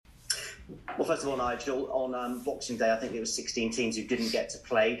Well, first of all, Nigel, on Boxing Day, I think it was 16 teams who didn't get to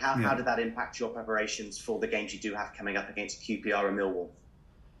play. How did that impact your preparations for the games you do have coming up against QPR and Millwall?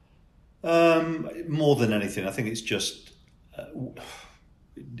 More than anything, I think it's just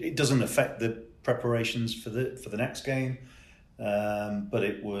it doesn't affect the preparations for the next game, but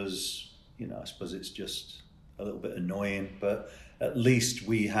it was, I suppose it's just a little bit annoying. But at least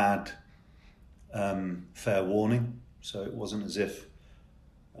we had fair warning, so it wasn't as if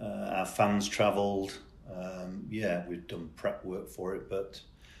our fans travelled. We'd done prep work for it, but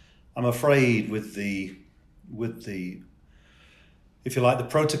I'm afraid with the if you like, the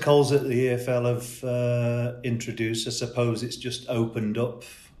protocols that the EFL have introduced, I suppose it's just opened up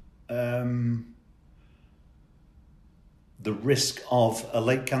the risk of a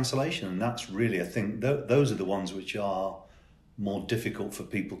late cancellation. And that's really, I think, those are the ones which are more difficult for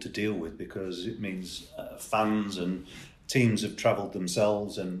people to deal with, because it means fans and teams have travelled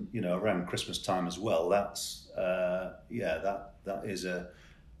themselves, and, around Christmas time as well. That's, that is an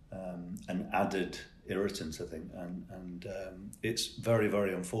added irritant, I think, and it's very,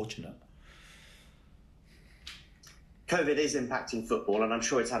 very unfortunate. COVID is impacting football, and I'm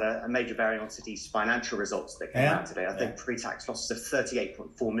sure it's had a major bearing on City's financial results that came out today. I think pre-tax losses of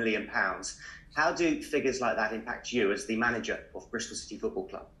 £38.4 million. How do figures like that impact you as the manager of Bristol City Football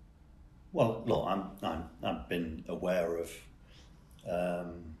Club? Well, look, I've been aware of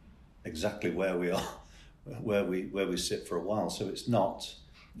exactly where we are, where we sit for a while. So it's not.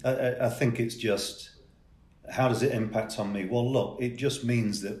 I think it's just, how does it impact on me? Well, look, it just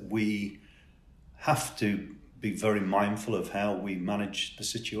means that we have to be very mindful of how we manage the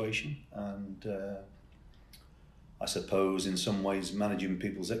situation, and I suppose in some ways managing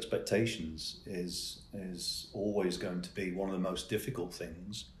people's expectations is always going to be one of the most difficult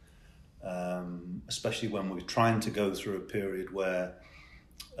things, especially when we're trying to go through a period where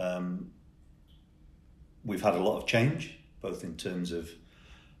we've had a lot of change, both in terms of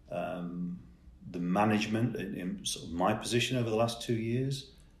the management in sort of my position over the last 2 years.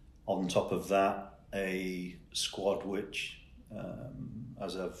 On top of that, a squad which,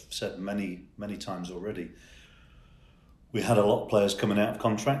 as I've said many times already, we had a lot of players coming out of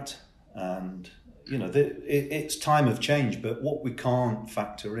contract, and it's time of change. But what we can't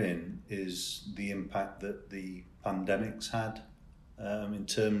factor in is the impact that the pandemic's had, in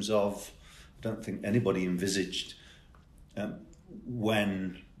terms of, I don't think anybody envisaged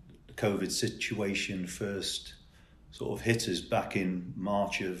when the COVID situation first sort of hit us back in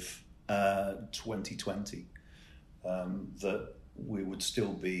March of 2020, that we would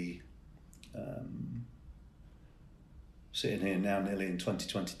still be sitting here now nearly in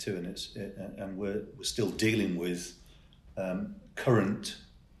 2022, and we're still dealing with current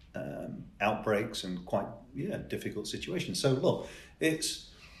outbreaks and quite difficult situations. So look, it's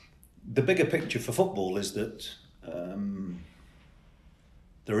the bigger picture for football is that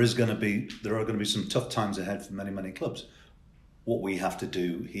there are going to be some tough times ahead for many clubs. What we have to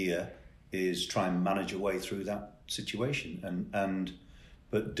do here is try and manage a way through that situation,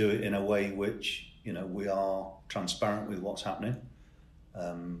 but do it in a way which we are transparent with what's happening,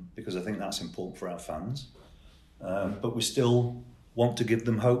 because I think that's important for our fans. But we still want to give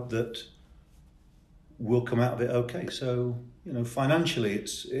them hope that we'll come out of it okay. So financially,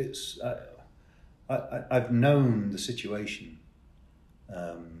 it's I've known the situation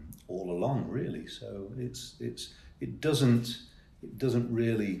all along, really. So it doesn't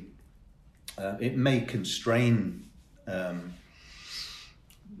really. It may constrain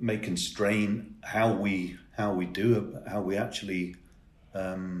how we actually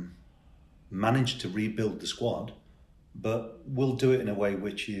manage to rebuild the squad, but we'll do it in a way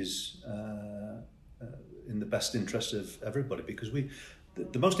which is in the best interest of everybody, because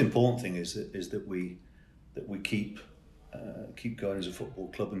the most important thing is that we keep going as a football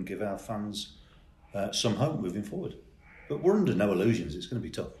club and give our fans some hope moving forward. But we're under no illusions; it's going to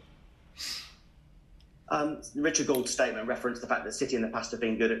be tough. Richard Gould's statement referenced the fact that City in the past have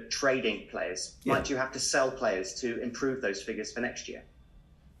been good at trading players. Yeah. Might you have to sell players to improve those figures for next year?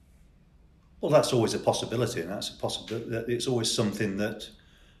 Well, that's always a possibility, and that's a possibility. It's always something that,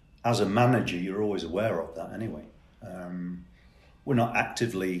 as a manager, you're always aware of that anyway. We're not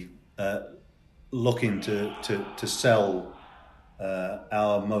actively looking to sell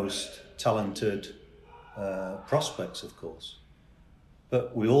our most talented prospects, of course.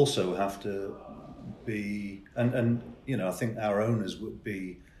 But we also have to be, and I think our owners would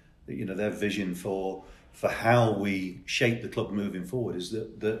be, their vision for how we shape the club moving forward is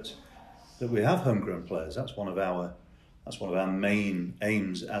that we have homegrown players. That's one of our main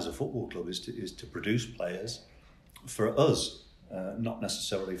aims as a football club is to produce players for us, not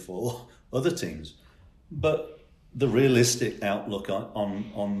necessarily for other teams. But the realistic outlook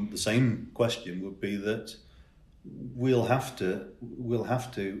on the same question would be that we'll have to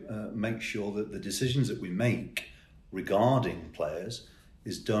make sure that the decisions that we make regarding players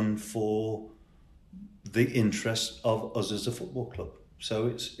is done for the interest of us as a football club. So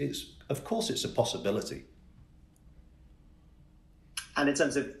it's of course it's a possibility. And in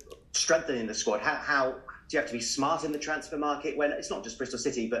terms of strengthening the squad, how do you have to be smart in the transfer market when it's not just Bristol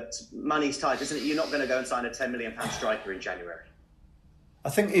City, but money's tight, isn't it? You're not going to go and sign a £10 million striker in January. I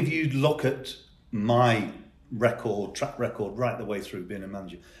think if you look at my track record right the way through being a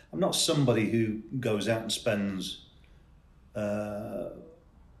manager, I'm not somebody who goes out and spends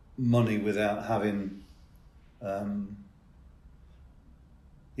money without having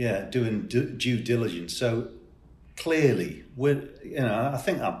doing due diligence. So clearly, I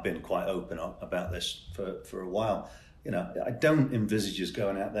think I've been quite open about this for a while. I don't envisage us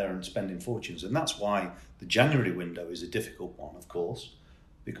going out there and spending fortunes, and that's why the January window is a difficult one, of course,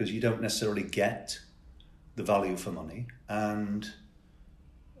 because you don't necessarily get the value for money, and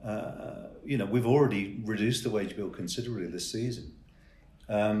we've already reduced the wage bill considerably this season.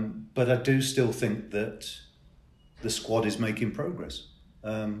 But I do still think that the squad is making progress.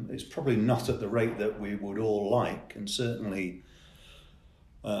 It's probably not at the rate that we would all like, and certainly,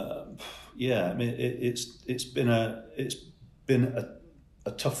 it's been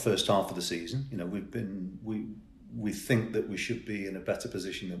a tough first half of the season. We think that we should be in a better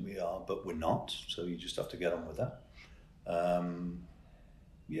position than we are, but we're not. So you just have to get on with that.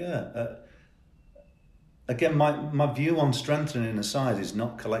 Again, my view on strengthening a side is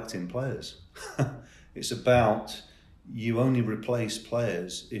not collecting players. It's about you only replace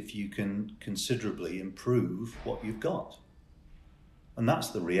players if you can considerably improve what you've got. And that's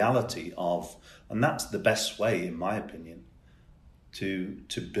the reality and that's the best way, in my opinion, to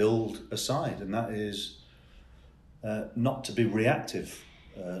build a side. And that is not to be reactive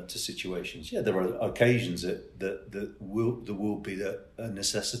to situations. Yeah, there are occasions that will be a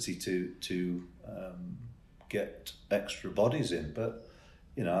necessity to get extra bodies in. But,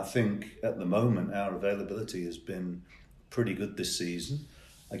 I think at the moment our availability has been pretty good this season.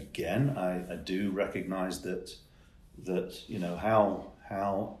 Again, I do recognise that how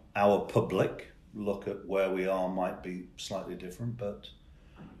our public look at where we are might be slightly different, but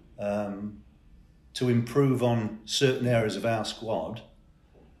to improve on certain areas of our squad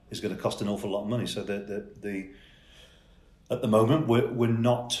is going to cost an awful lot of money. So at the moment we're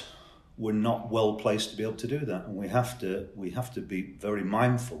not well placed to be able to do that, and we have to be very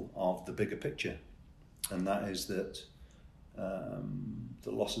mindful of the bigger picture, and that is that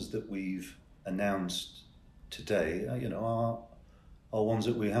the losses that we've announced today, are ones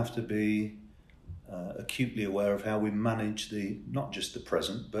that we have to be acutely aware of how we manage not just the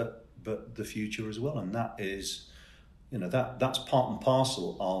present, but the future as well. And that is, that's part and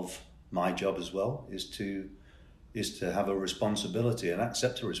parcel of my job as well, is to have a responsibility and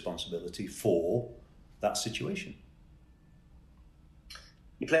accept a responsibility for that situation.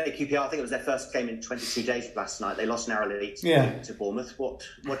 You played QPR, I think it was their first game in 22 days last night. They lost narrowly to Bournemouth. What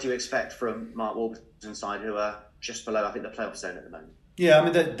do you expect from Mark Warburton's side, who are just below, I think, the playoff zone at the moment? Yeah, I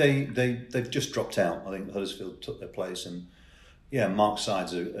mean, they've just dropped out. I think Huddersfield took their place, and Mark's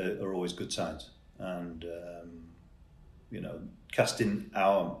sides are always good sides. And casting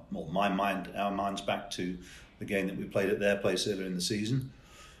our minds back to the game that we played at their place earlier in the season.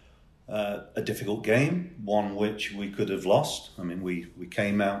 A difficult game, one which we could have lost. I mean, we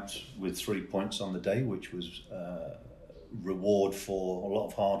came out with 3 points on the day, which was reward for a lot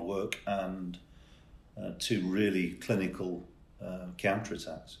of hard work and 2 really clinical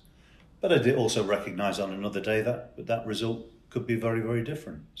counter-attacks. But I did also recognise on another day that result could be very, very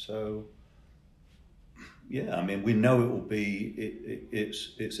different. So, I mean, we know it will be.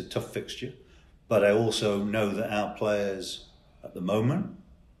 It's a tough fixture, but I also know that our players at the moment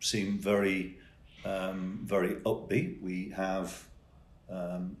seem very, very upbeat. We have,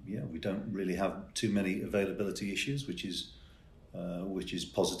 we don't really have too many availability issues, which is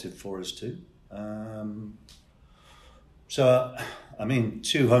positive for us too. So, I mean,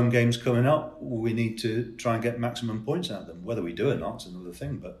 2 home games coming up. We need to try and get maximum points out of them. Whether we do or not is another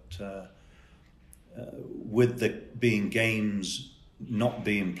thing. But with the being games not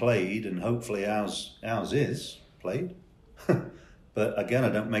being played, and hopefully ours is played. But again, I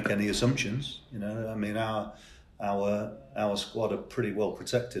don't make any assumptions. I mean, our squad are pretty well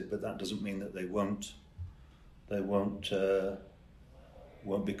protected, but that doesn't mean that they won't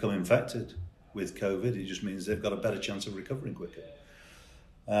become infected with COVID. It just means they've got a better chance of recovering quicker.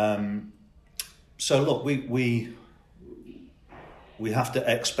 So look, we have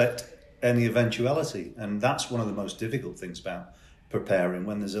to expect any eventuality, and that's one of the most difficult things about preparing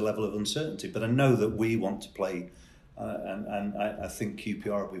when there's a level of uncertainty. But I know that we want to play, and I think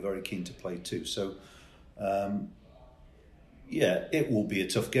QPR will be very keen to play too. So, it will be a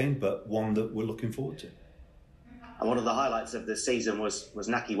tough game, but one that we're looking forward to. And one of the highlights of the season was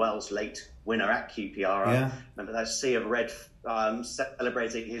Nahki Wells' late winner at QPR. I remember that sea of red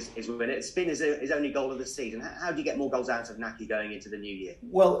celebrating his win. It's been his only goal of the season. How do you get more goals out of Nahki going into the new year?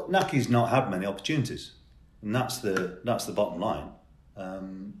 Well, Naki's not had many opportunities, and that's the bottom line.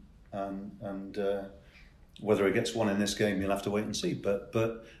 And whether he gets one in this game, you'll have to wait and see.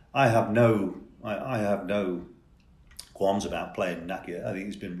 But I have no qualms about playing Nahki. I think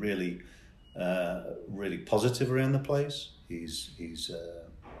he's been really positive around the place. He's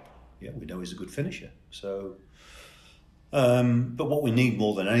we know he's a good finisher. So, but what we need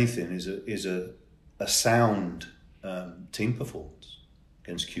more than anything is a sound team performance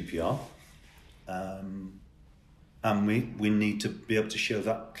against QPR, and we need to be able to show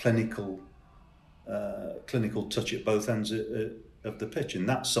that clinical touch at both ends of the pitch, and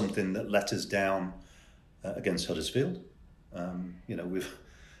that's something that let us down against Huddersfield.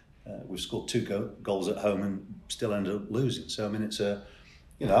 We've scored 2 goals at home and still ended up losing. So I mean, it's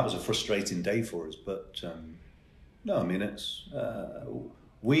that was a frustrating day for us. But no, I mean, it's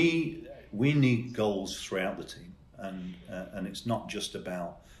we need goals throughout the team, and it's not just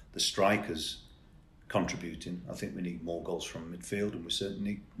about the strikers contributing. I think we need more goals from midfield, and we certainly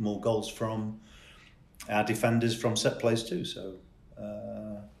need more goals from our defenders from set plays too. So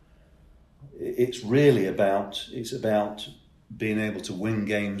it's really about being able to win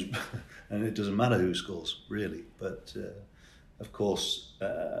games, and it doesn't matter who scores, really. But of course,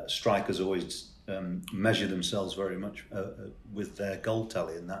 strikers always measure themselves very much with their goal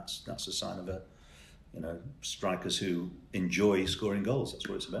tally, and that's a sign of strikers who enjoy scoring goals. That's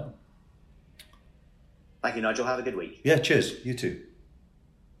what it's about. Thank you, Nigel. Have a good week. Yeah, cheers. You too.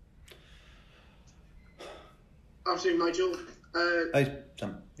 Afternoon, Nigel. Hey,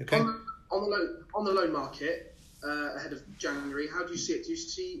 Sam. You okay? On the loan market. Ahead of January, how do you see it? Do you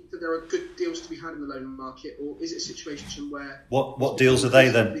see that there are good deals to be had in the loan market, or is it a situation where... What deals are they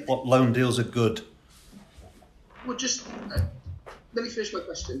then? What loan deals are good? Well, just... let me finish my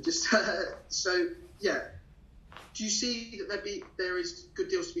question. Just so, yeah. Do you see that there is good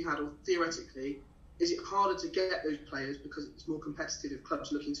deals to be had, or theoretically, is it harder to get those players because it's more competitive if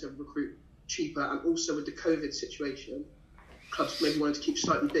clubs looking to recruit cheaper, and also with the COVID situation, clubs maybe wanting to keep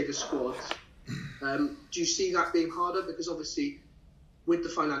slightly bigger squads? Do you see that being harder? Because obviously, with the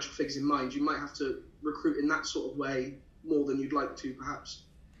financial figures in mind, you might have to recruit in that sort of way more than you'd like to, perhaps,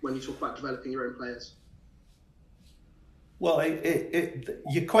 when you talk about developing your own players. Well,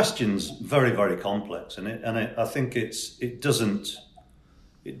 your question's very, very complex, and I think it doesn't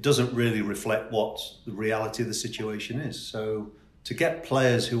really reflect what the reality of the situation is. So to get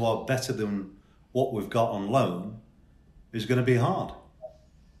players who are better than what we've got on loan is going to be hard.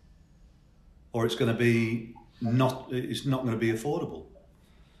 Or it's going to be it's not going to be affordable.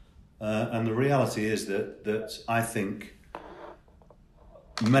 And the reality is that I think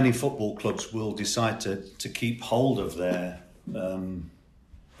many football clubs will decide to keep hold of their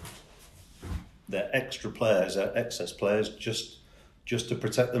extra players, their excess players, just to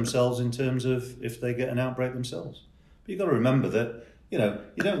protect themselves in terms of if they get an outbreak themselves. But you've got to remember that you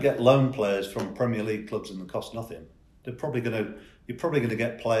don't get loan players from Premier League clubs and they cost nothing. You're probably going to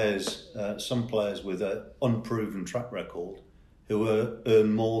get players, some players with an unproven track record, who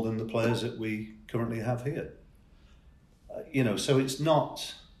earn more than the players that we currently have here. So it's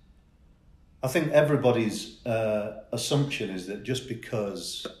not. I think everybody's assumption is that just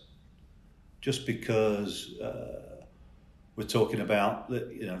because we're talking about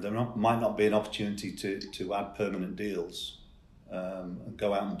that, there might not be an opportunity to add permanent deals and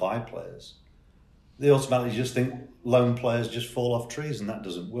go out and buy players. They automatically just think loan players just fall off trees, and that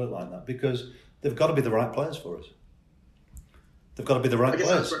doesn't work like that, because they've got to be the right players for us. They've got to be the right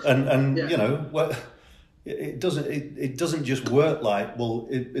players, and it doesn't just work like, well,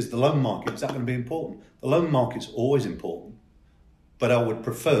 is the loan market, is that going to be important? The loan market's always important, but I would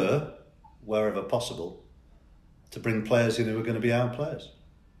prefer, wherever possible, to bring players in who are going to be our players.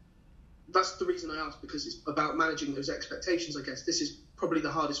 That's the reason I asked, because it's about managing those expectations. I guess this is probably the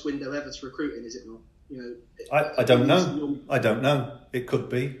hardest window ever to recruit in, is it not? I don't know. I don't know. It could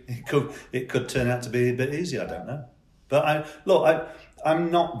be. It could turn out to be a bit easier. I don't know. But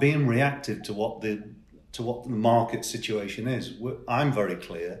I'm not being reactive to what the market situation is. I'm very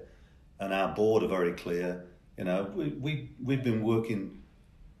clear, and our board are very clear. We've been working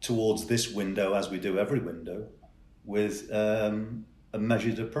towards this window, as we do every window, with a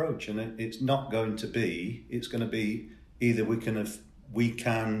measured approach, and it's not going to be. It's going to be either we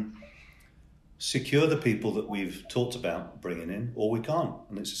can secure the people that we've talked about bringing in, or we can't,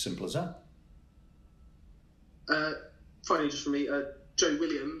 and it's as simple as that. Finally, just for me, Joe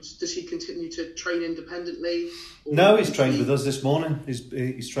Williams, does he continue to train independently? No, he's trained with us this morning.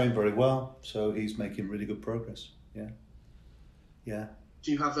 He's trained very well, so he's making really good progress. Yeah.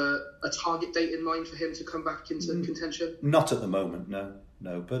 Do you have a target date in mind for him to come back into contention? Not at the moment, no.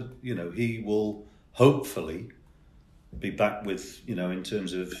 But he will hopefully be back with in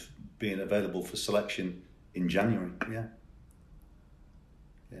terms of being available for selection in January. Yeah.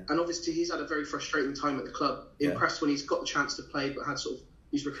 And obviously he's had a very frustrating time at the club. Impressed when he's got the chance to play, but had sort of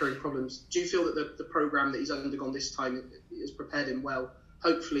these recurring problems. Do you feel that the programme that he's undergone this time has prepared him well,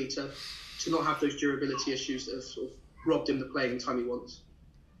 hopefully to not have those durability issues that have sort of robbed him the playing time he wants?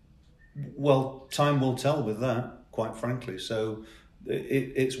 Well, time will tell with that, quite frankly. So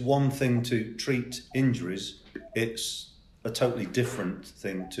it's one thing to treat injuries. It's a totally different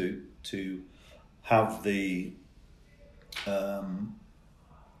thing to have the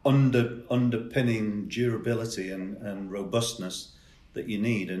underpinning durability and robustness that you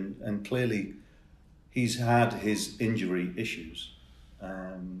need. And clearly he's had his injury issues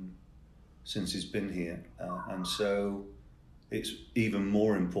since he's been here. And so it's even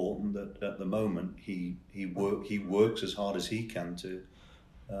more important that at the moment he works as hard as he can to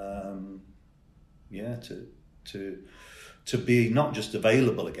be not just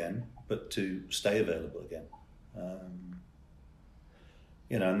available again, but to stay available again.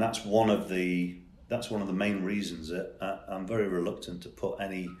 And that's one of the main reasons that I'm very reluctant to put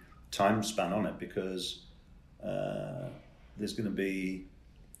any time span on it, because there's going to be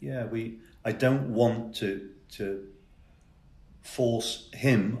I don't want to force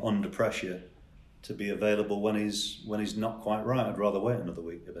him under pressure to be available when he's not quite right. I'd rather wait another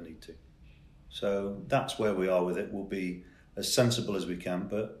week if I need to. So that's where we are with it. We'll be as sensible as we can,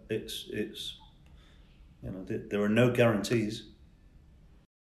 but it's there are no guarantees.